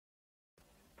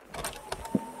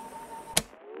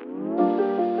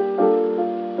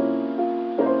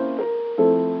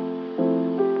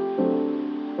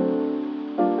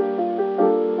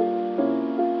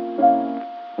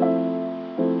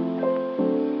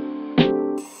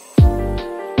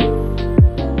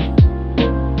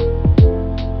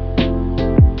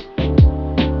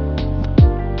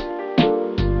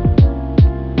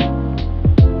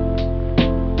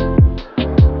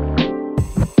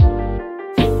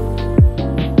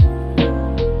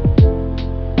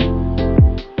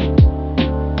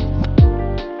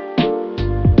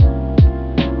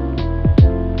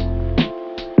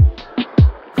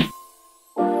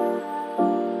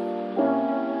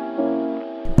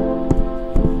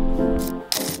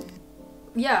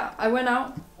yeah, I went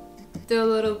out, did a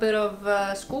little bit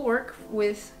of schoolwork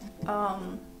with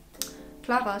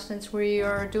Clara, since we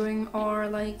are doing our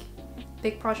like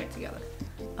big project together.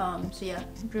 So yeah,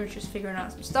 we were just figuring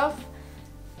out some stuff.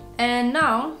 And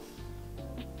now,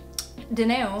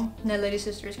 Dineo, Lady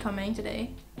Sister, is coming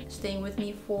today, staying with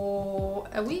me for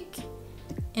a week.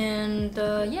 And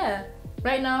yeah,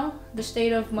 right now, the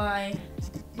state of my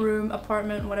room,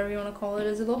 apartment, whatever you want to call it,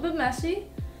 is a little bit messy.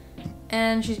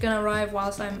 And she's gonna arrive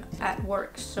whilst I'm at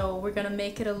work. So we're gonna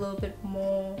make it a little bit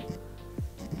more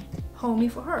homey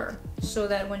for her, so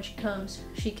that when she comes,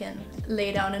 she can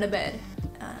lay down in a bed,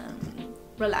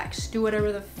 relax, do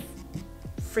whatever the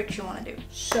frick you want to do.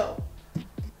 So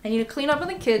I need to clean up in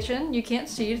the kitchen. You can't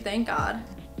see it, thank God.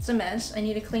 It's a mess. I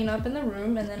need to clean up in the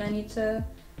room, and then I need to,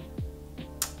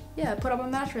 yeah, put up a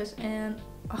mattress, and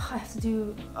I have to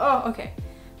do, okay.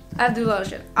 I have to do a lot of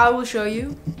shit. I will show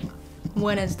you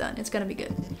when it's done. It's gonna be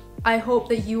good. I hope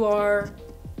that you are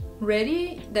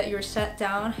ready, that you're sat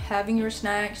down, having your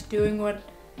snacks, doing what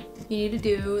you need to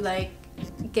do, like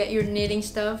get your knitting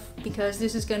stuff, because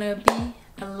this is gonna be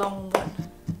a long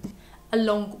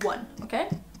one, okay?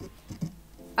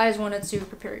 I just wanted to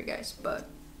prepare you guys, but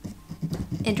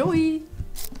enjoy.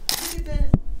 Hi,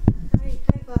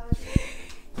 Bob.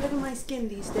 Look at my skin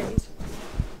these days.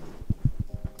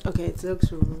 Okay, it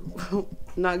looks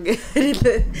not good in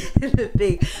the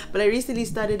thing, but I recently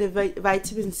started a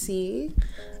vitamin C.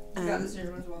 You got the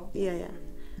serum as well? Yeah.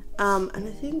 And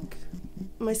I think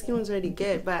my skin was already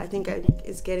good, but I think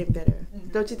it's getting better.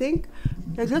 Don't you think?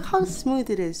 Like, look how smooth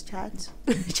it is, chat.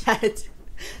 Chat.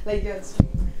 Like, yes.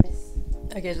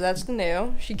 Okay, so that's the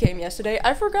nail. She came yesterday.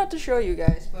 I forgot to show you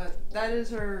guys, but that is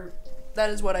her. That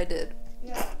is what I did.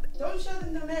 Yeah. Don't show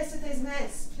them the mess if there's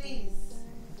mess, please.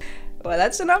 Well,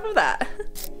 that's enough of that.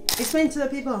 Explain to the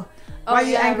people why are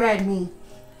you angry at me.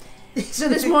 So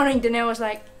this morning, Danae was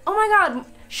like, "Oh my God,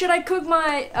 should I cook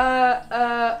my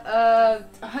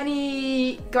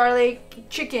honey garlic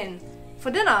chicken for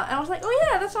dinner?" And I was like, "Oh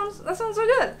yeah, that sounds so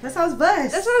good. That sounds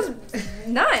best. That sounds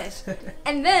nice."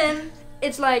 And then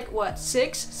it's like what,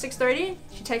 6:30?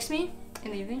 She texts me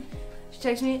in the evening. She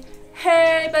texts me,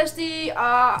 "Hey bestie,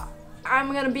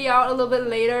 I'm gonna be out a little bit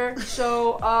later,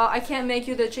 so I can't make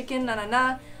you the chicken,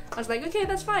 I was like, okay,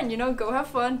 that's fine, you know, go have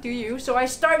fun, do you. So I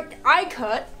start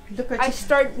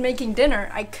making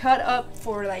dinner. I cut up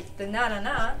for like the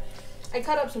I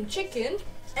cut up some chicken,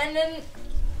 and then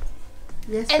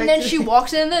she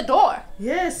walks in the door.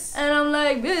 Yes. And I'm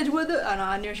like, bitch, what the? Oh no,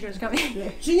 I knew she was coming.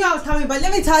 Yeah. She knew I was coming, but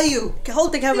let me tell you,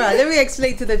 hold the camera, let me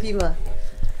explain to the people.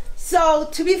 So,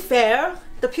 to be fair,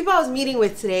 the people I was meeting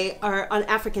with today are on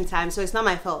African time, so it's not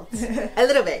my fault. A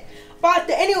little bit. But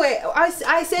anyway,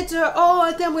 I said to her, oh,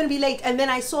 I think I'm going to be late. And then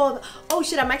I saw, oh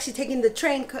shit, I'm actually taking the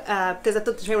train, because I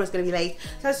thought the train was going to be late.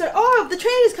 So I said, oh, the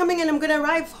train is coming and I'm going to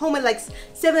arrive home at like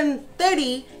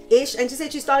 7:30-ish. And she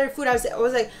said she started food. I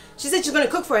was like, she said she's going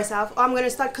to cook for herself. Oh, I'm going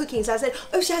to start cooking. So I said,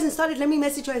 oh, she hasn't started. Let me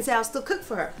message her and say I'll still cook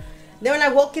for her. Then when I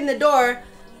walk in the door,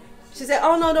 she said,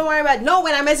 oh no, don't worry about it. No,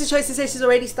 when I messaged her, she said she's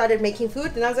already started making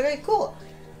food. And I was like, okay, cool.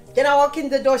 Then I walk in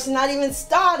the door, she's not even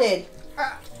started.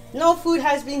 No food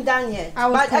has been done yet.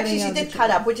 But actually she did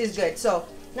cut up, which is good. So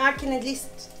now I can at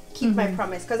least keep my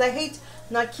promise. Because I hate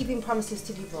not keeping promises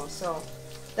to people. So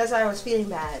that's why I was feeling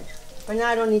bad. But now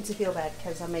I don't need to feel bad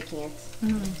because I'm making it.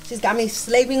 She's got me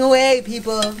slaving away,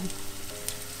 people.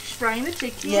 She's frying the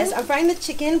chicken. Yes, I'm frying the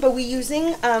chicken, but we're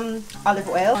using olive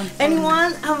oil.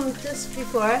 Anyone, just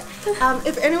before,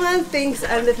 if anyone thinks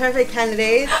I'm the perfect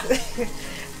candidate,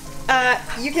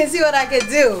 you can see what I can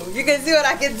do. You can see what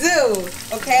I can do,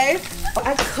 okay?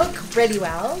 I cook really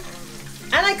well.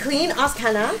 And I clean, ask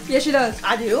Hannah. Yes, she does.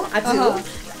 I do.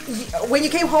 When you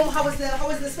came home, how was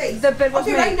the space? The bed was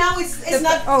okay, right now it's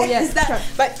not. Oh yeah.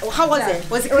 But how was it?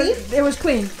 Was it clean? It was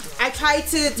clean. I tried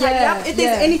to tidy up. If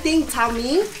there's anything, tell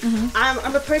me.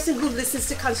 I'm a person who listens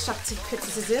to constructive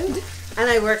criticism, and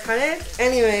I work on it.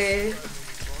 Anyway,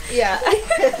 yeah.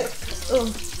 Oh,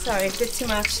 sorry, a bit too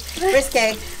much.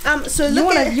 Risque. So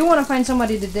you wanna find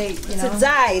somebody to date, you know? To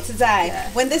die. Yeah.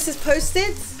 When this is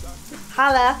posted,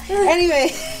 holla.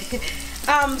 Anyway,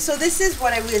 so this is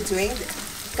what I was doing.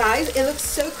 Guys, it looks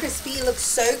so crispy, it looks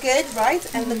so good, right?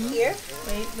 And look here.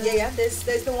 Wait, yeah, there's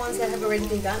the ones that have already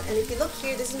been done. And if you look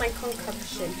here, this is my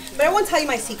concoction. But I won't tell you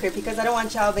my secret because I don't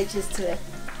want y'all bitches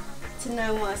to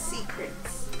know my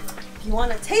secrets. If you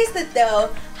want to taste it though,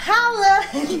 holla!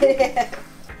 Yeah.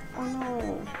 Oh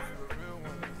no.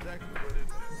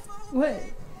 What?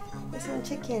 It's my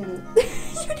chicken.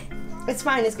 It's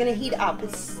fine, it's gonna heat up.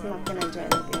 It's not gonna do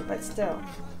anything, but still.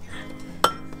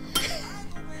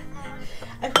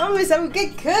 I promise I'm a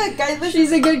good cook, guys. Listen.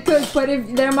 She's a good cook, but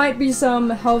if there might be some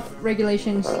health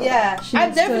regulations. Yeah,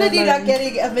 I'm definitely not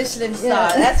getting a Michelin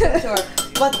star. Yeah. That's for sure.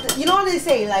 But you know what they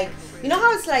say, like, you know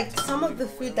how it's like some of the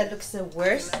food that looks the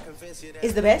worst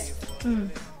is the best.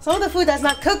 Some of the food that's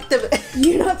not cooked the best.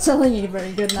 You're not selling it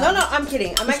very good now. No, I'm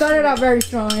kidding. You started out very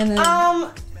strong and then.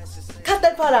 Cut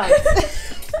that part out.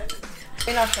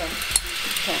 Enough then.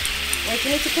 Okay. Wait,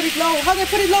 you need to put it low. How do I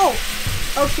put it low?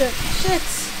 Oh shit. Shit.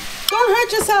 Don't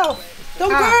hurt yourself.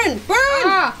 Don't burn.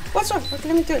 Burn. What's wrong? Okay,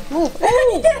 let me do it. Move.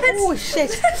 Oh, yes. Oh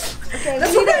shit. Okay,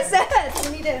 that's what I said.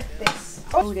 We need this.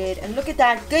 Oh, and look at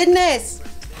that goodness.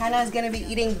 Hannah's gonna be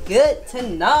eating good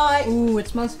tonight. Ooh, it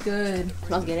smells good.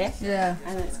 Smells good, eh? Yeah.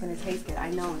 I know it's gonna taste good. I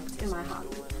know it's in my heart.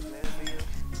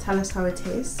 Tell us how it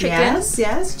tastes. Chicken. Yes,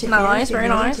 yes. Chicken. Nice, chicken, very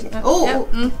nice. Chicken. Oh,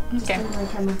 yeah.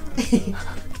 Okay.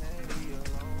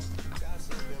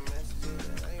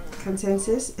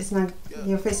 Consensus? It's not.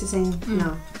 Your face is saying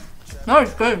no. No,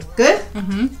 it's good. Good?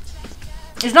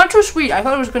 It's not too sweet. I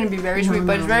thought it was going to be very sweet,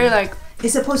 but it's very like.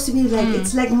 It's supposed to be like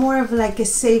it's like more of like a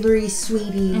savory,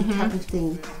 sweety type of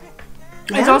thing.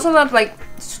 Yeah? It's also not like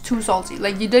too salty.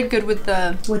 Like you did good with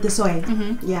the soy.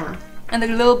 Yeah. And a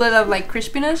little bit of like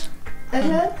crispiness. You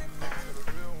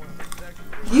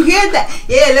hear that?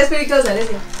 Yeah, let's put it closer. Let's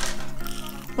hear.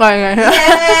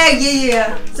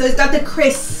 Yeah. So it's got the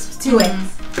crisp to it.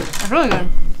 It's really good.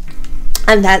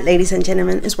 And that, ladies and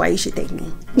gentlemen, is why you should date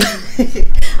me.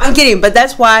 I'm kidding, but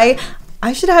that's why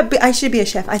I should be a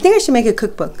chef. I think I should make a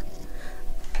cookbook.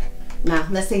 Nah,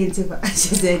 let's take it too far.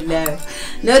 She said no.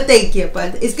 No, thank you.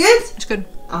 But it's good? It's good.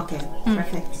 Okay,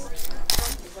 perfect.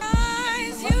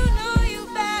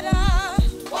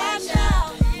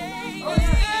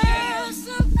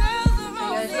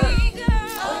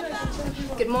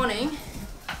 Good morning.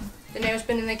 Danae's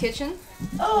been in the kitchen.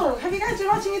 Oh, have you guys been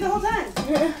watching me the whole time?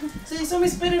 So you saw me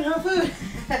spitting her food.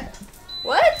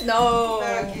 What? No. No,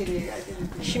 I'm kidding.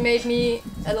 She made me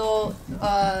a little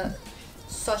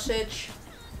sausage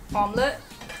omelet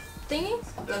thingy.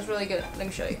 That was really good. Let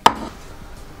me show you.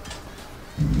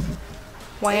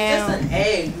 Wow. It's just an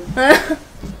egg.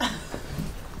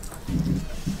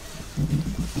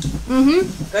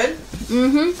 Good?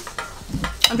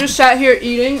 I'm just sat here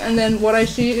eating, and then what I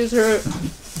see is her.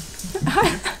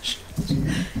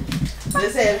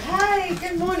 Listen, hi,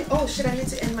 good morning. Oh shit, I need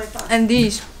to end my thought. And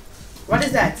these. What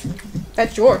is that?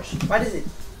 That's yours. What is it?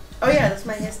 Oh yeah, that's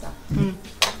my hairstyle.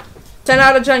 10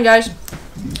 out of 10, guys.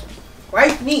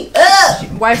 Wipe me up.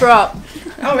 Wipe her up.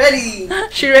 I'm ready.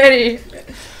 She ready.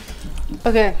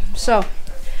 Okay, so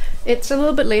it's a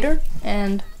little bit later,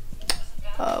 and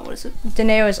what is it?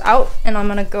 Danae is out, and I'm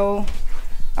gonna go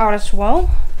out as well.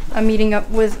 I'm meeting up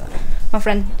with my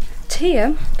friend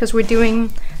Tia because we're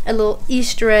doing a little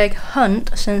Easter egg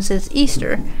hunt since it's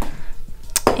Easter.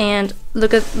 And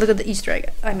look at the Easter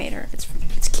egg I made her. It's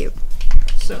cute.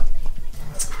 So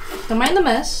don't mind the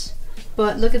mess,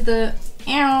 but look at the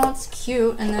it's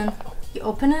cute. And then you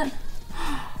open it.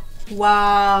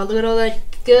 Wow, look at all that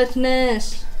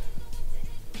goodness.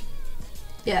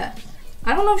 Yeah,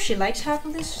 I don't know if she likes half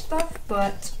of this stuff,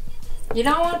 but you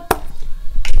know what?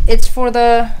 It's for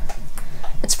the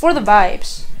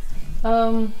vibes.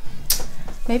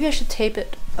 Maybe I should tape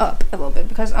it up a little bit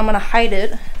because I'm gonna hide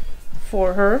it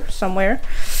for her somewhere.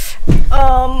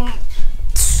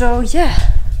 So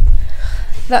yeah,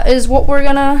 that is what we're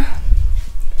gonna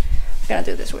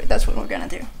do this way. That's what we're gonna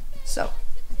do. So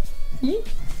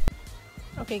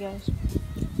okay guys,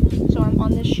 so I'm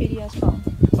on this shitty ass phone,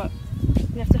 but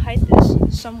we have to hide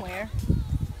this somewhere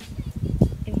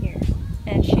in here,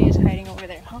 and she is hiding over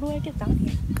there. How do I get down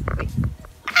here? Wait.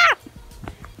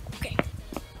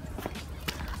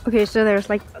 Okay, so there's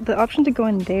like the option to go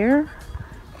in there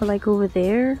or like over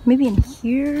there, maybe in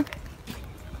here.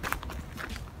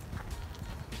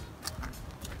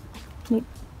 Maybe,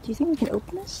 do you think we can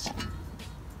open this?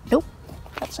 Nope,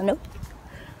 that's a nope.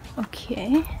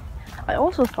 Okay, I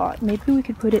also thought maybe we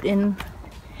could put it in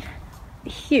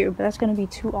here, but that's gonna be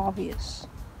too obvious.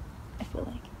 I feel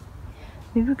like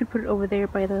maybe we could put it over there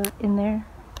by the in there.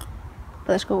 But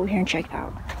let's go over here and check it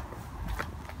out.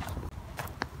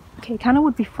 Okay, kind of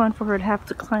would be fun for her to have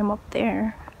to climb up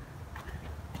there.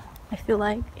 I feel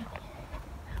like.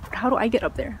 But how do I get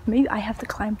up there? Maybe I have to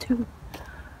climb too.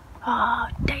 Ah,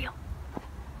 damn.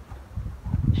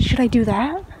 Should I do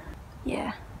that?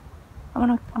 Yeah.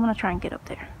 I'm gonna try and get up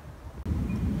there.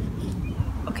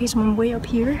 Okay, so I'm way up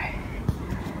here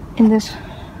in this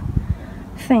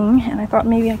thing, and I thought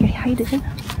maybe I could hide it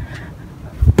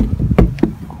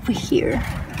over here,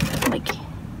 like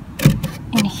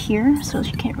in here, so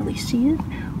she can't really see it.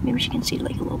 Maybe she can see it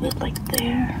like a little bit like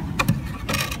there,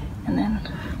 and then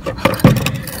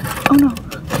Oh no.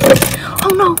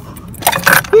 Oh no.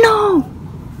 No.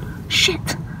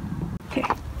 Shit. Okay.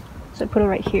 So I put it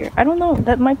right here. I don't know.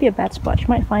 That might be a bad spot. You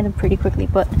might find them pretty quickly,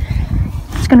 but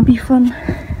it's gonna be fun.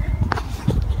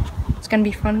 It's gonna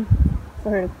be fun for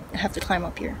her to have to climb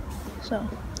up here. So.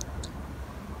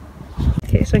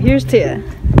 Okay, so here's Tia.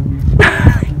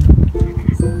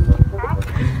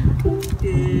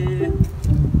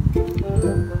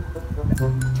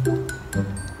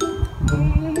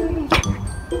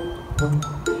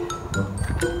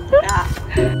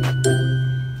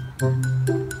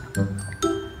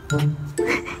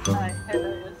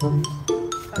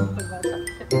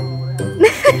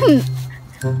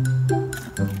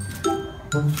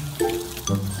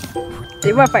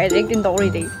 Det var faktisk ikke en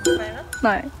dårlig idé.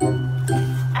 Nej.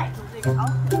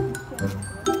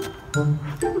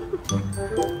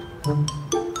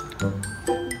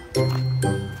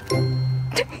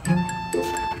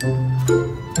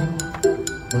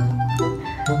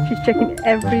 She's checking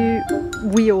every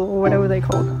wheel or whatever they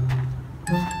call it.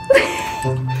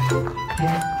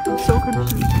 I'm so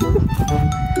confused.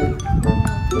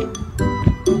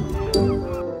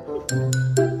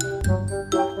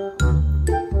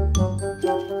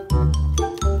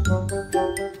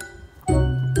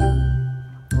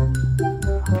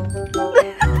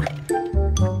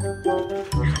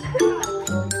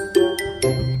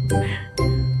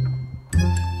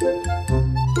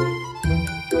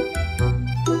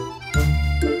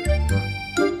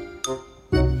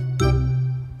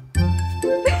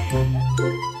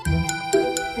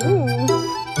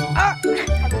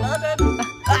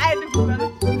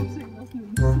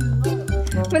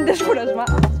 Men det skulle da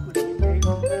smart.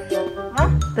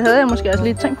 Det havde jeg måske også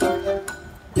lige tænkt på.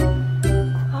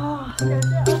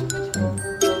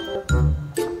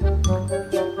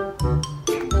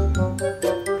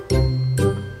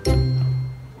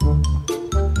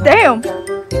 Damn!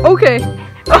 Okay.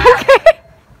 Okay.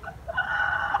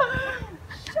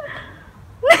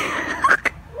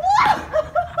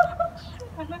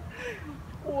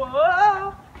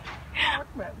 Wow.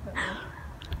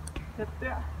 Det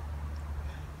der.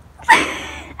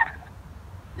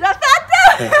 Jeg fandt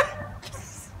det!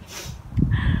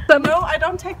 No, I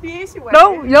don't take the easy way.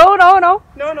 No, no, no, no.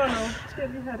 No, no, no. Skal jeg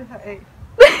lige have det her af.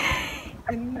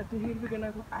 Inden at det hele begynder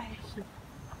at gå. Ej, shit.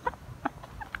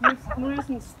 Nu er jeg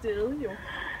sådan stede, jo.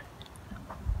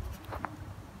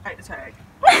 Ej, det tager jeg ikke.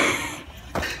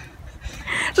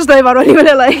 Så stadig var du alligevel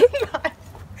heller ikke. Nej.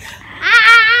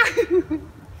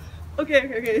 Okay,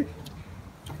 okay, okay.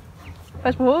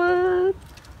 Pas på hovedet.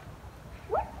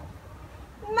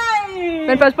 Nej!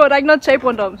 Men pas på, der er ikke noget tape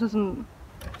rundt om, så sådan...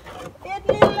 Et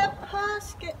lille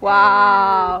påske.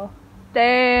 Wow.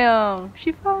 Damn.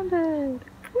 She found it.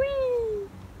 Whee.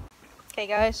 Okay,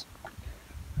 guys.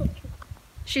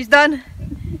 She's done.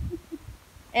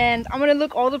 And I'm gonna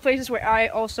look all the places where I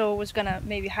also was gonna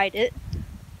maybe hide it.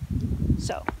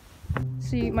 So.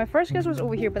 See, my first guess was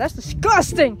over here, but that's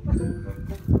disgusting!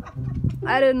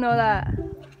 I didn't know that.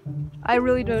 I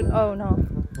really don't. Oh no.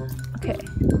 Okay.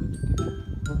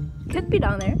 Could be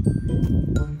down there.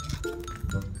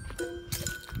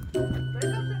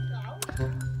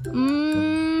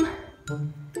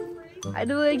 I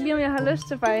do like give me a lyst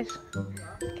to faktisk.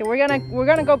 Okay, we're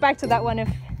gonna go back to that one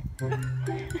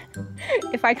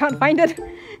if I can't find it.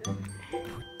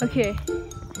 Okay.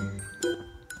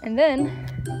 And then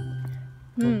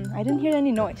I didn't hear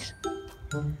any noise.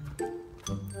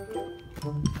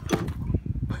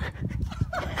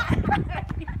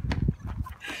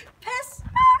 Pis!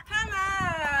 Hanna!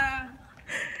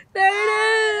 There it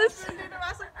is! Det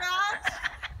var så godt!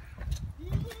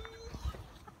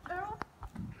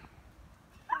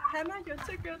 Hanna, you're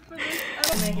so good for this. I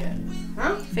don't Make it.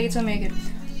 Huh? Fake it till make it.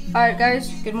 Alright guys,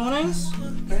 good mornings.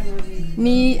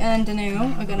 Me and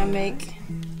Daniel are gonna make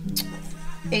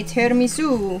a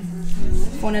tiramisu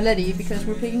for Naledi because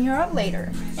we're picking her up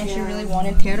later. And she really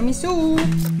wanted tiramisu.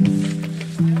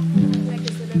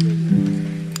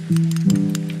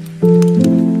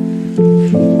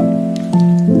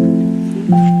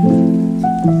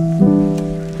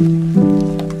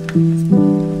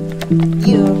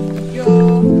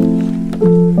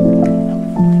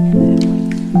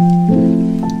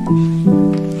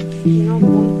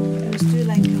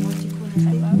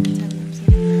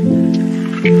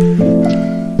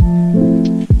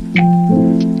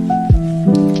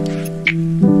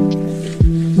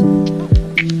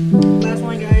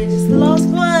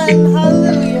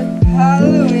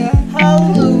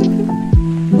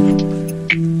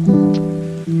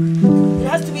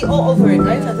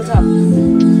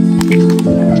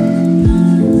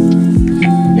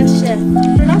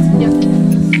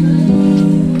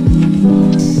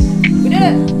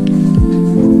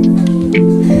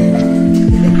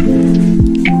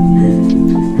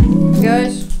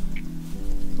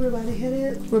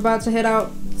 We're about to head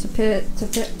out to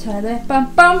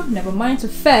never mind, to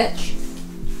fetch.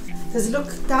 Does it look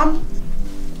dumb?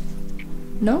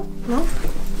 No? No?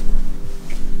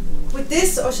 With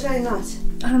this, or should I not?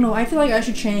 I don't know. I feel like I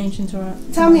should change into a...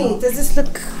 Tell me, does this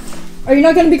look... Are you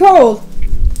not gonna be cold?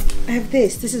 I have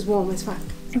this. This is warm as fuck.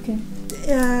 Okay.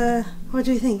 What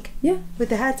do you think? Yeah. With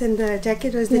the hat and the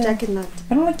jacket, or is the jacket not?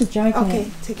 I don't like the jacket.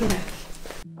 Okay, take it off.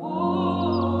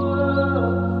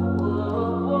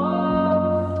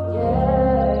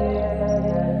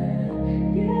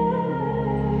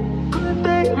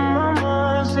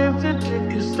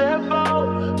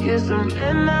 Yes, I'm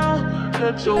in now.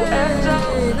 Let your act out.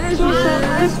 So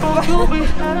peaceful, you'll be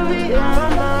heavy in my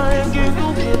mind. Can you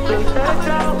get the heck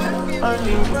out? I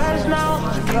need rest now.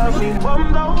 Got me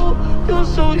bummed out. You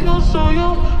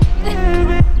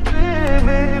baby,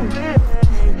 baby, baby.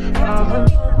 I've been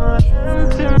my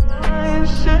hands in my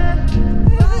shit.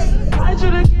 I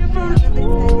should've came from the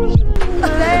moon.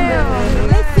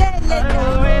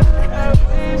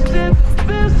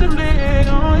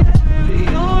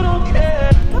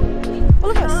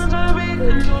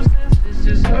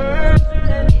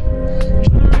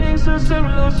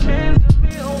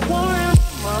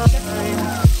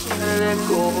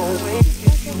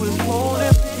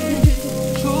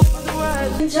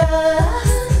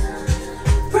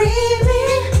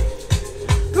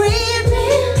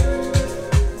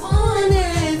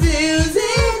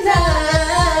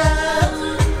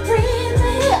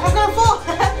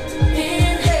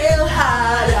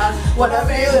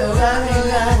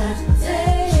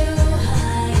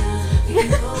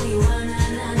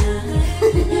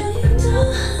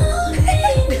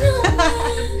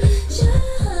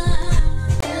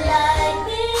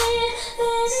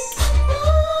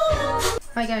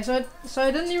 Hi guys, so I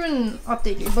didn't even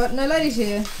update you, but Naladi's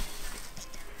here.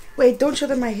 Wait, don't show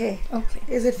them my hair. Okay.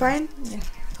 Is it fine? Yeah.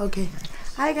 Okay.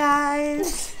 Hi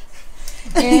guys.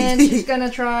 And she's gonna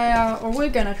try out, or we're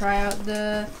gonna try out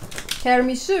the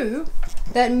tiramisu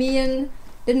that me and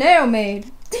Deneo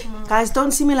made. Guys,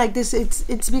 don't see me like this.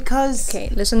 It's because. Okay,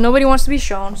 listen. Nobody wants to be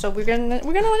shown, so we're gonna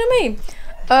look at me.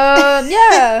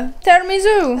 Yeah,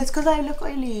 tiramisu. That's because I look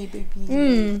oily, baby.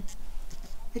 Mm.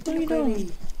 I do look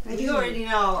oily. You already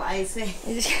know. I say.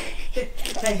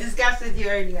 I discussed with you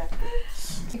earlier.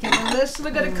 Okay, now let's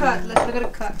look at a cut. Let's look at a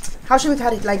cut. How should we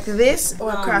cut it? Like this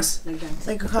or across? Like that.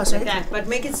 Like across, right? Like that, but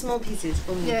make it small pieces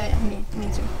for me. Yeah, me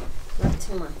too. Not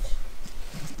too much.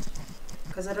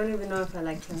 Because I don't even know if I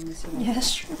like tiramisu. Yeah,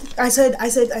 that's true. I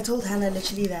told Hannah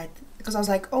literally that. Because I was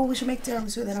like, oh, we should make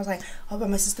tiramisu. Then I was like, oh, but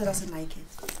my sister doesn't like it.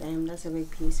 Damn, that's a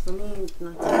big piece. For me, it's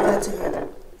not too Give that to her.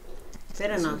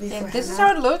 better not. Yeah, this is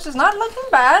how it looks. It's not looking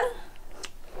bad.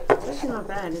 It's actually not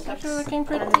bad. It's Actually looking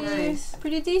kinda nice.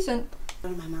 pretty decent.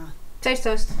 In my mouth. Taste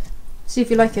test. See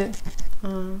if you like it.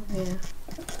 Yeah.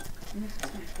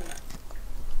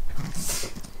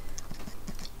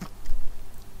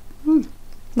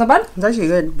 Not bad? It's actually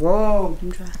good. Whoa. Let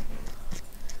me try.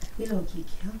 You don't keep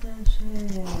that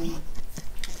shit.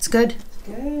 It's good. It's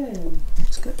good.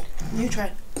 It's good. You try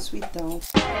it. Sweet though.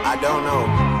 I don't know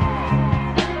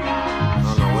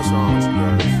what's wrong with you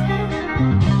girls.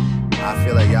 I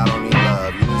feel like y'all don't need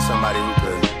love. You need somebody who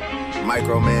could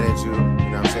micromanage you, you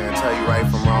know what I'm saying, tell you right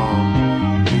from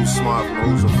wrong, who's smart from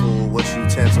who's a fool, which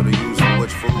utensil to use for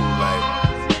which food. Like,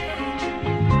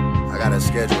 I got a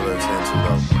schedule to attend to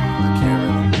though. I can't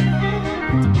really.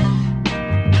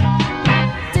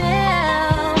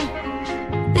 Damn,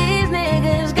 these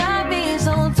niggas got me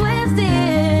so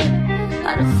twisted.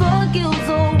 How the fuck you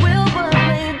so real, but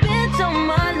ain't bitch on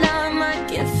my line. I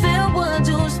can feel what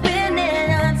you spinning.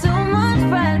 Not too much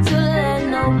pride to let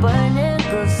no burn it.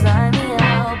 Sign me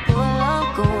out, pull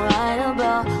up, go right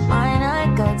about mine. I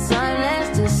got time,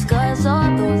 let's discuss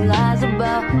all those lies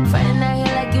about friend out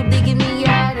here like you digging me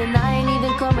out, and I ain't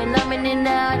even coming, I'm in and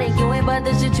out, and you ain't about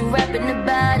the shit you rapping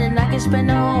about, and I can spend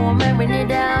the whole, I'm airing it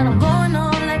down, I'm going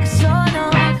on like a sort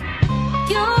of.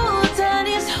 You tell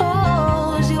these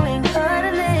hoes you ain't heard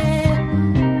of it,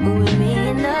 but with me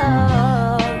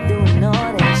enough, doing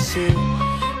all that shit.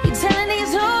 You telling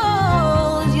these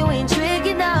hoes you ain't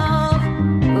tricking off.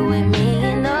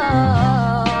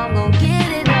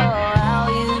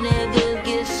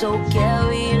 So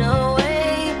carried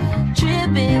away,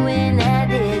 tripping when that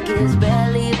dick is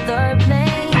barely third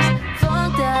place.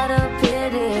 Fucked out of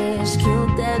pity, it's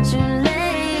cute that you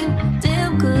lame.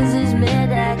 Damn, cause it's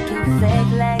mad, I can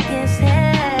fake like it's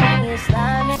hang. It's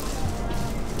slimy.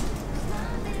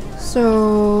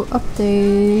 So,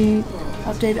 update.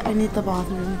 Update, I need the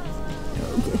bathroom.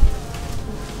 Okay.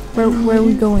 Where are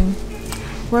we going?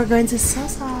 We're going to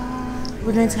Sasa.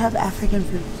 We're going to have African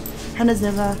food. Hannah's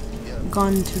never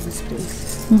gone to this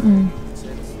place.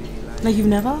 Like you've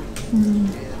never?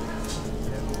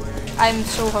 I'm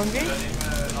so hungry,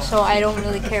 so I don't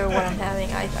really care what I'm having.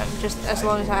 I'm just, as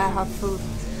long as I have food.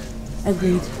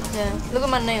 Agreed. Yeah. Look at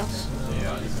my nails.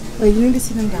 Wait, you need to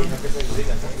see them down. Look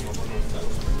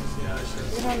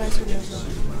how nice it is.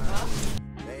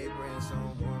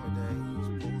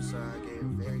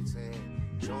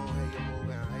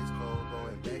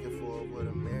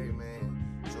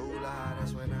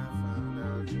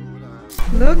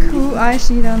 Look who I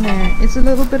see down there. It's a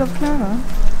little bit of Clara.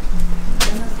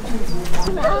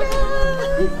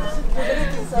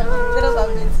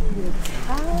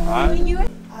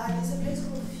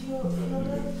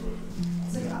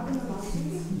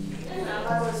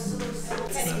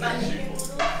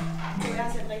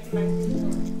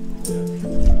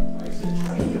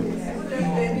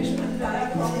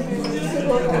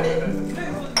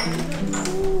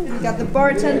 We got the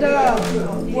bartender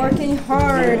working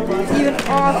hard, even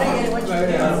off.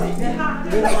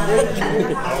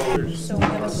 So we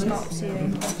have a schnapps here,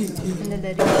 and then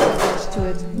they goes to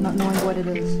it, not knowing what it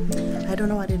is. I don't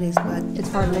know what it is, but It's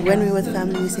hard. when we're with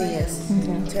family, we say yes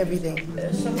to everything.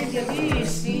 Så vil jeg lige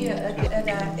sige, at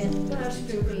der er et par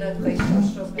stykker lakrids,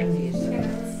 så kan jeg lige sige.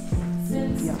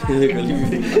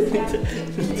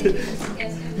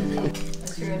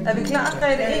 Er vi klar?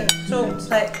 1, 2,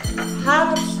 3.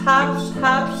 Haps, haps,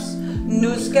 haps. Nu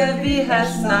skal vi have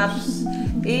snaps.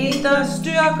 En, der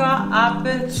styrker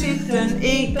appetitten.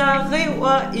 En, der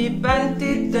river i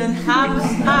banditten. Haps,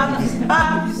 haps,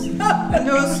 haps.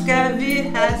 Nu skal vi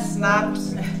have snaps.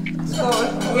 Skål.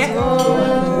 Ja.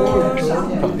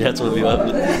 Jeg troede, vi var på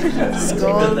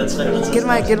Skål.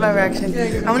 Get my reaction.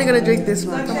 I'm only gonna drink this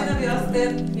one. Så kender vi også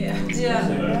den. Ja.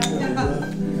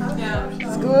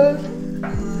 Skål.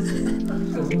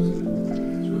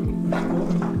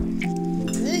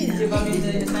 Det var min,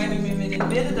 jeg snakkede med min veninde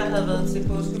Mette, der havde været til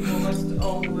påskefrokost,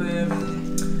 og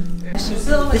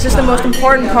This is the most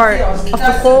important part of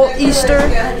the whole Easter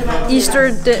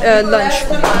lunch.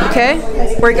 Okay,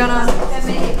 we're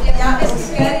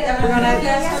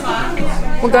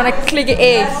gonna click an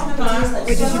egg.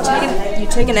 Which is you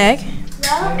take an egg,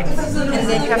 and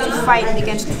then you have to fight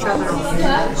against each other.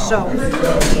 So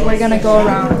we're gonna go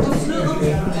around.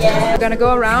 We're gonna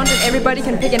go around, and everybody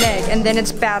can pick an egg, and then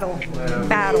it's battle.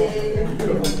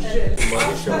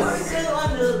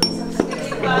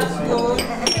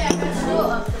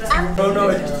 Oh no,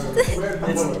 det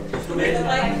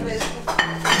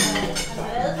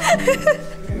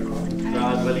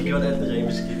var lige gjort alt det rene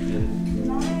beskidt igen.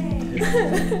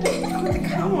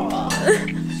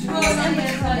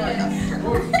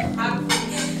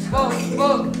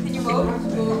 Vogue. Can you vogue?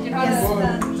 Can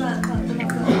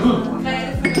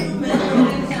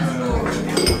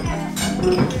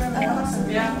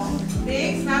det er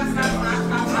ikke snap.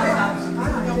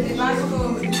 Det er bare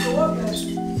store plads.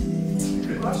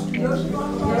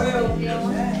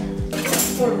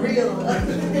 For real.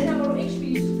 Den her må du ikke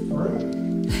spise.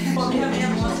 For det her mere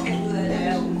mor skal ud af det.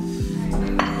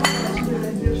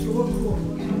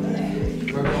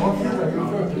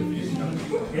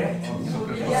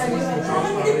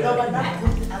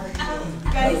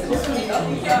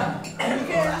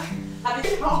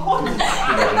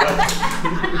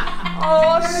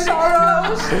 Oh,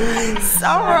 sorrows.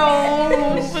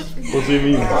 Prøv at se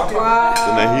min. Den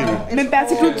er helt... Men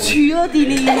Bertil, du tyrede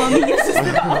dine i mig, men jeg synes,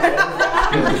 det var...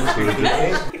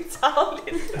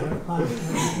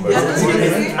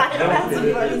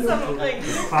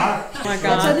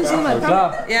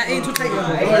 Ja, 1, 2, 3.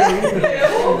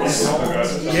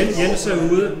 Jens er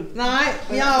ude. Nej,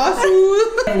 jeg er også ude.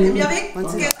 Jamen, jeg vil ikke.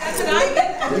 Skal jeg til dig igen?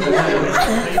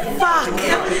 Fuck.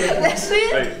 Let's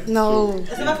see it. No.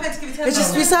 Altså, hvad fanden skal vi tage? We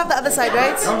still have the other side,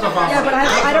 right? Yeah, but I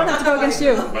don't have to go against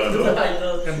you.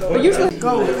 But usually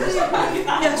Go.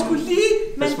 Jeg skulle lige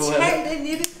mentalt ind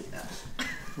i det.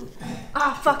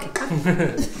 ah fuck.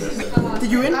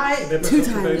 Did you win? 2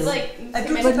 times.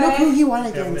 But look who he won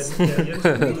against. Are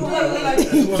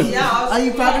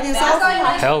you proud of yourself?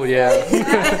 Hell yeah.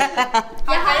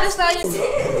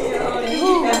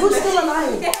 Who's still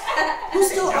alive? Who's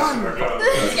still on?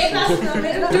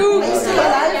 Dude. Still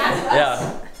alive? Yeah.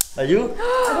 Are you?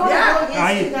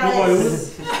 Nej, nu var jeg ude.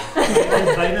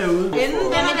 Den er ude. Jeg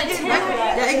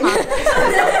er ikke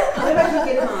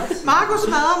Markus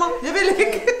smadrer mig. Jeg vil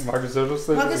ikke. Markus, er du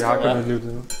selv? Jeg har kun et liv til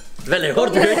nu. Hvad laver du?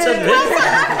 Du kan ikke tage den væk.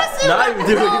 Nej, men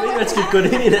det er jo ikke meningen, at man skal gå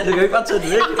ind i det. Du kan ikke bare tage den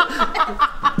væk.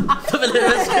 Hvad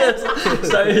sker der?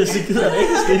 Seriøst, det gider jeg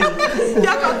ikke ske.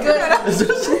 Jeg går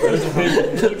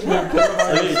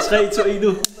Okay, 3, 2, 1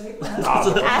 nu.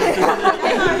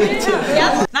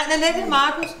 Nej, lad lidt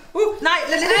Markus. Nej,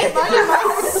 lad lidt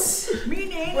Markus.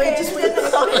 Min Wait, just wait.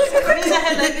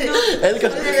 Alle gør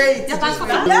det.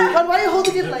 Yeah, but why are you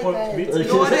holding it like that?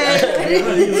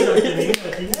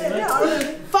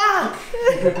 Fuck!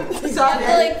 Jeg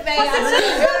ved ikke, hvad jeg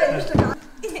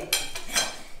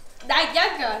Nej, jeg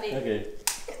gør det. Okay.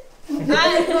 Nej,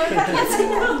 jeg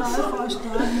tænker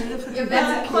jeg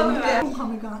vil prøve at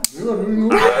komme i gang.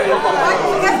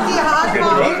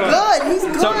 He's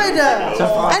good.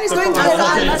 And he's going to the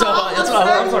line.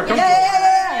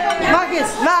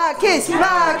 Marcus.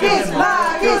 Marley.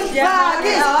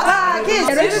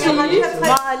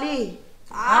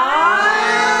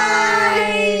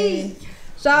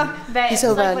 Så, He's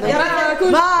over.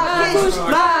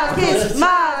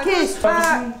 Marcus.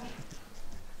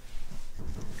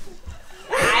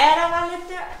 Ej, der var lidt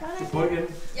der. Prøv igen.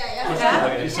 Ja.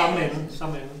 Okay, samme ende.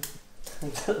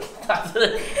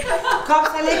 Kom,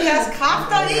 så læg jeres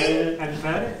kræfter i. Er vi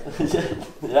færdige?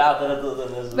 Ja, den er død, den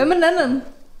er så. hvad med den anden?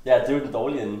 Ja, det er jo den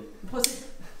dårlige ende. Prøv at se.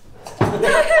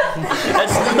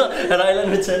 Han har en eller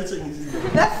anden metalting i sin.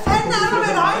 Hvad fanden er der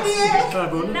med øjne i æg? Så er jeg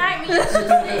bundet. Nej, men jeg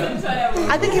synes ikke, så er jeg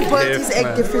I think he boiled his egg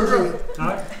differently.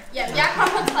 Tak. Ja, jeg kom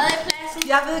på 3. plads.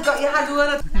 Jeg ved godt, jeg har luret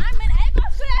dig. Nej, men alle går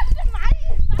sgu efter mig.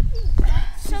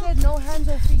 She said no hands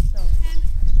or feet though.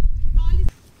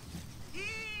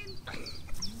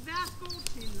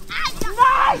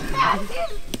 Nej,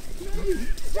 Bertil!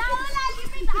 Jeg ødelagde lige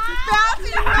mit arm!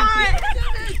 Bertil, nej!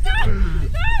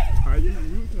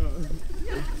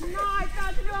 Nej,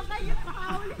 Bertil, det var rigtig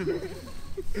travlt!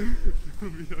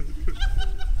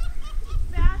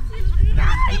 Bertil,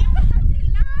 nej! Bertil,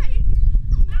 nej!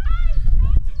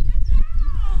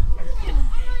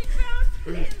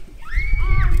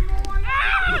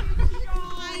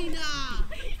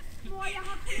 Mor, jeg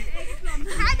har fået æggeblom.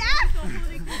 Han er!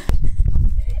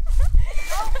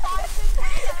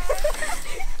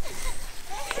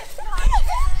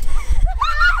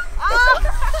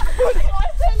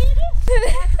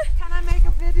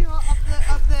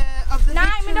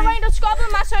 Nej, men der var en, der skubbede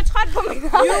mig, så jeg trådte på min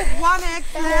hånd. You one egg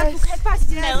left. Du kan ikke bare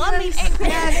smadre min æg.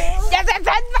 Ja, hvad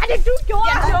fanden var det, du gjorde?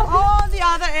 All the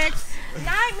other eggs.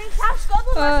 Nej, min Claus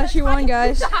skubbede mig, så jeg She won,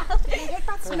 guys. Jeg kan ikke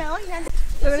bare smadre hende.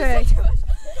 Okay.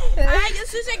 Nej, jeg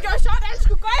synes ikke, det var sjovt, at han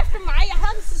skulle gå efter mig. Jeg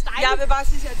havde det så stejligt. Jeg vil bare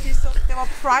sige, at det var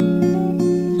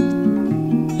prime.